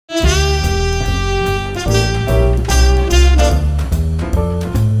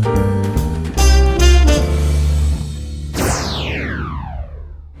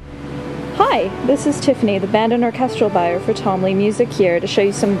this is Tiffany, the band and orchestral buyer for Tom Lee Music, here to show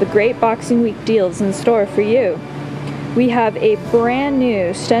you some of the great Boxing Week deals in store for you. We have a brand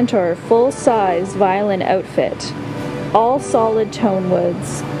new Stentor full-size violin outfit, all solid tone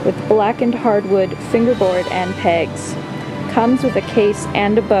woods with blackened hardwood fingerboard and pegs. Comes with a case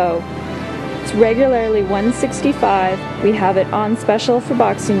and a bow. It's regularly $165. We have it on special for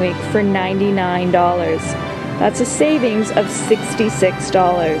Boxing Week for $99. That's a savings of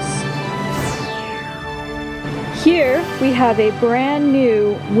 $66. Here we have a brand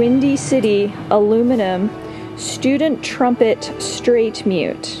new Windy City aluminum student trumpet straight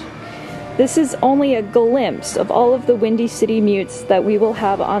mute. This is only a glimpse of all of the Windy City mutes that we will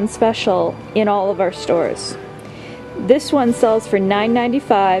have on special in all of our stores. This one sells for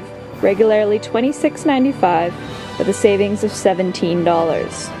 $9.95, regularly $26.95, with a savings of $17.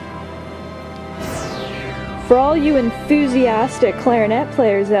 For all you enthusiastic clarinet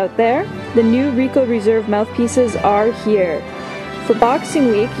players out there, the new Rico Reserve mouthpieces are here. For Boxing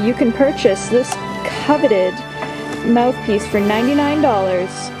Week, you can purchase this coveted mouthpiece for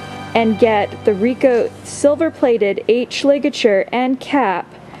 $99 and get the Rico silver-plated H ligature and cap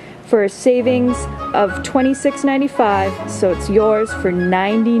for a savings of $26.95, so it's yours for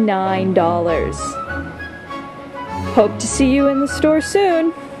 $99. Hope to see you in the store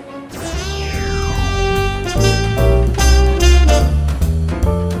soon.